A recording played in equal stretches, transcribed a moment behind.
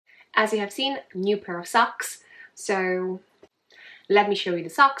as you have seen, new pair of socks. So let me show you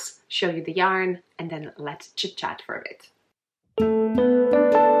the socks, show you the yarn, and then let's chit chat for a bit.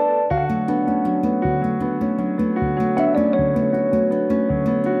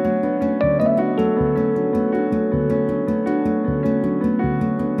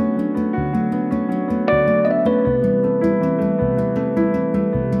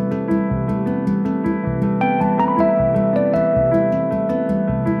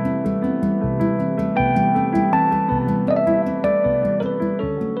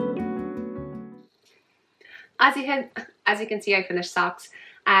 As you can see, I finished socks,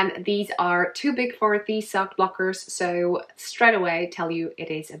 and these are too big for these sock blockers, so straight away tell you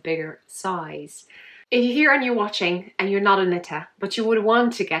it is a bigger size. If you're here and you're watching and you're not a knitter, but you would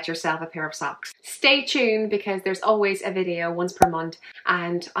want to get yourself a pair of socks, stay tuned because there's always a video once per month,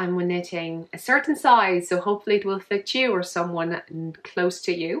 and I'm knitting a certain size, so hopefully it will fit you or someone close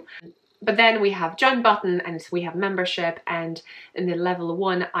to you. But then we have join button and we have membership, and in the level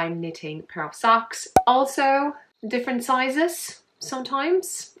 1 I'm knitting a pair of socks. Also different sizes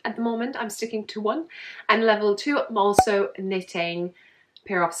sometimes. At the moment I'm sticking to 1. And level 2 I'm also knitting a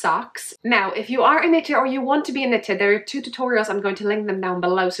pair of socks. Now if you are a knitter or you want to be a knitter, there are 2 tutorials. I'm going to link them down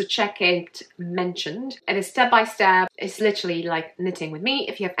below, so check it mentioned. It is step by step. It's literally like knitting with me.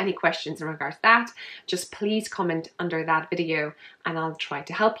 If you have any questions in regards to that, just please comment under that video and I'll try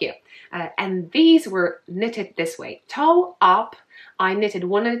to help you. And these were knitted this way, toe up. I knitted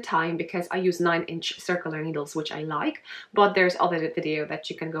one at a time because I use 9-inch circular needles, which I like, but there's other video that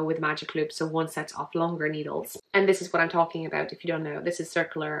you can go with magic loop, so 1 set of longer needles. And this is what I'm talking about. If you don't know, this is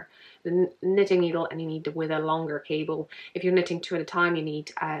circular knitting needle, and you need with a longer cable. If you're knitting 2 at a time, you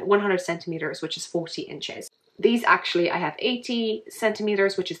need 100 centimeters, which is 40 inches. These actually, I have 80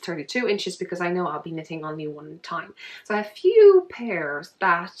 centimeters, which is 32 inches, because I know I'll be knitting only 1 time. So I have a few pairs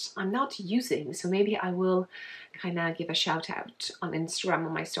that I'm not using, so maybe I will kind of give a shout out on Instagram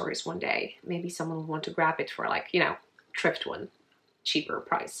on my stories one day. Maybe someone will want to grab it for, like, you know, thrift one, cheaper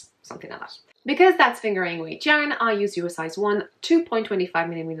price, something like that. Because that's fingering weight yarn, I use US size 1,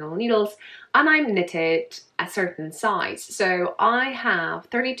 2.25mm needles, and I'm knitted a certain size. So I have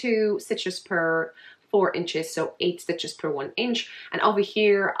 32 stitches per 4 inches, so 8 stitches per 1 inch, and over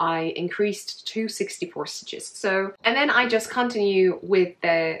here I increased to 64 stitches. So, and then I just continue with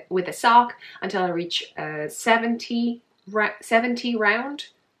the sock until I reach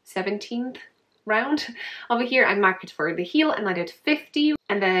 17th round. Over here I marked it for the heel and I did 50,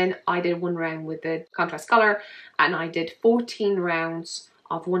 and then I did 1 round with the contrast color, and I did 14 rounds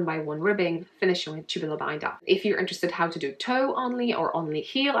of 1x1 ribbing, finishing with tubular bind off. If you're interested how to do toe only or only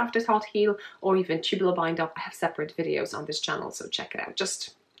heel afterthought heel, or even tubular bind off, I have separate videos on this channel, so check it out.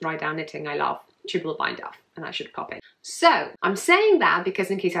 Just write down knitting I love, tubular bind off, and I should pop in. So I'm saying that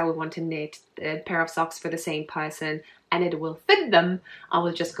because in case I would want to knit a pair of socks for the same person and it will fit them, I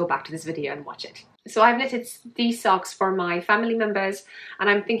will just go back to this video and watch it. So I've knitted these socks for my family members, and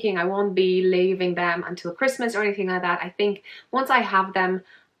I'm thinking I won't be leaving them until Christmas or anything like that. I think once I have them,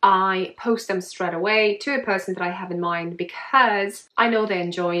 I post them straight away to a person that I have in mind, because I know they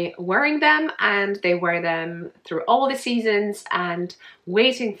enjoy wearing them and they wear them through all the seasons, and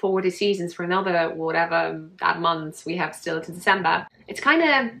waiting for the seasons for another whatever that months we have still to December. It's kind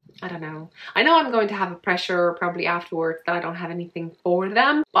of, I don't know. I know I'm going to have a pressure probably afterwards that I don't have anything for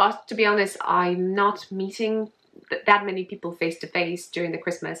them, but to be honest, I'm not meeting that many people face to face during the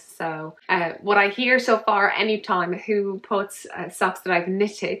Christmas. So what I hear so far, anytime who puts socks that I've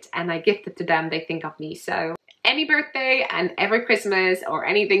knitted and I gift it to them, they think of me. So any birthday and every Christmas or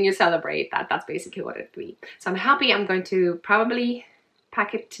anything you celebrate, that's basically what it'd be. So I'm happy. I'm going to probably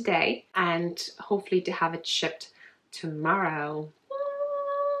pack it today and hopefully to have it shipped tomorrow.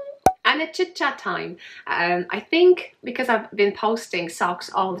 And a chit chat time. I think because I've been posting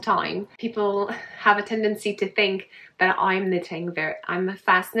socks all the time, people have a tendency to think that I'm knitting I'm a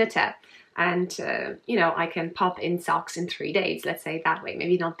fast knitter, and you know, I can pop in socks in 3 days, let's say that way.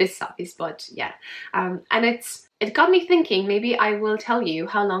 Maybe not this size, but yeah. And it got me thinking, maybe I will tell you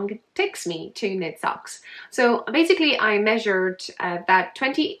how long it takes me to knit socks. So basically I measured that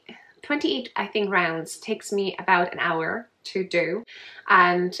 28 I think rounds takes me about an hour to do,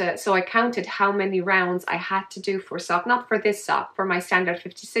 and so I counted how many rounds I had to do for sock, not for this sock, for my standard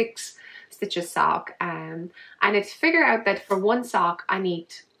 56 stitches sock, and it figured out that for one sock I need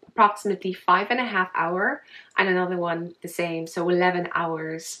approximately 5.5 hours, and another one the same, so 11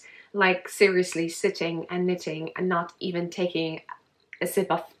 hours, like seriously sitting and knitting and not even taking a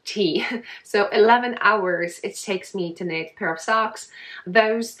sip of tea. So 11 hours it takes me to knit a pair of socks.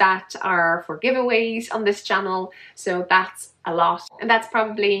 Those that are for giveaways on this channel, so that's a lot. And that's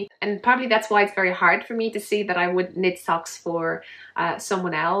probably that's why it's very hard for me to see that I would knit socks for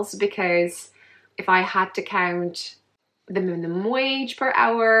someone else, because if I had to count the minimum wage per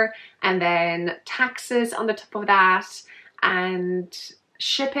hour and then taxes on the top of that and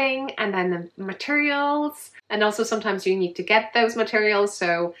shipping and then the materials, and also sometimes you need to get those materials,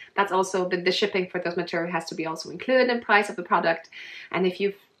 so that's also the shipping for those materials has to be also included in price of the product. And if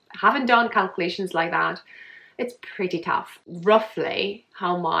you haven't done calculations like that, it's pretty tough. Roughly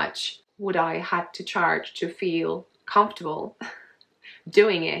how much would I have to charge to feel comfortable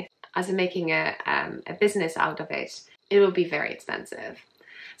doing it, as in making a business out of it? It will be very expensive.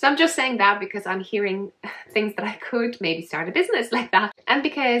 So I'm just saying that because I'm hearing things that I could maybe start a business like that. And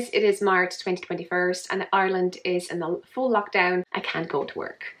because it is March 2021 and Ireland is in the full lockdown, I can't go to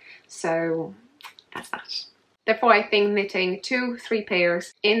work. So that's that. Therefore, I think knitting 2-3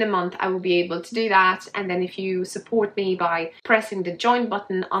 pairs in a month, I will be able to do that. And then if you support me by pressing the join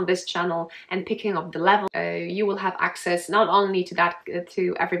button on this channel and picking up the level, you will have access not only to that,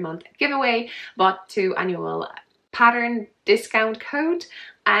 to every month giveaway, but to annual pattern discount code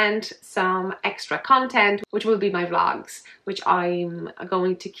and some extra content, which will be my vlogs, which I'm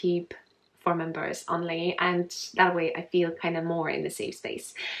going to keep for members only, and that way I feel kind of more in the safe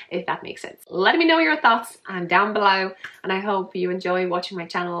space, if that makes sense. Let me know your thoughts down below, and I hope you enjoy watching my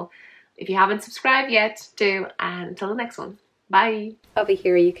channel. If you haven't subscribed yet, do, and until the next one, bye. Over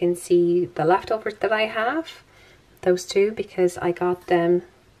here you can see the leftovers that I have, those two, because I got them,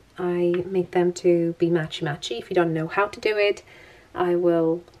 I make them to be matchy-matchy. If you don't know how to do it, I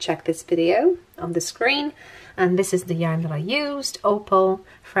will check this video on the screen. And this is the yarn that I used, Opal,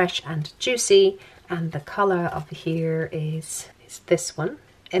 Fresh and Juicy, and the color of here is this one.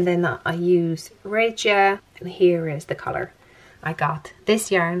 And then I used Regia, and here is the color. I got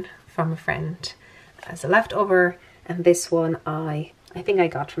this yarn from a friend as a leftover, and this one I think I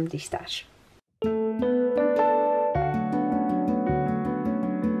got from D-Stash.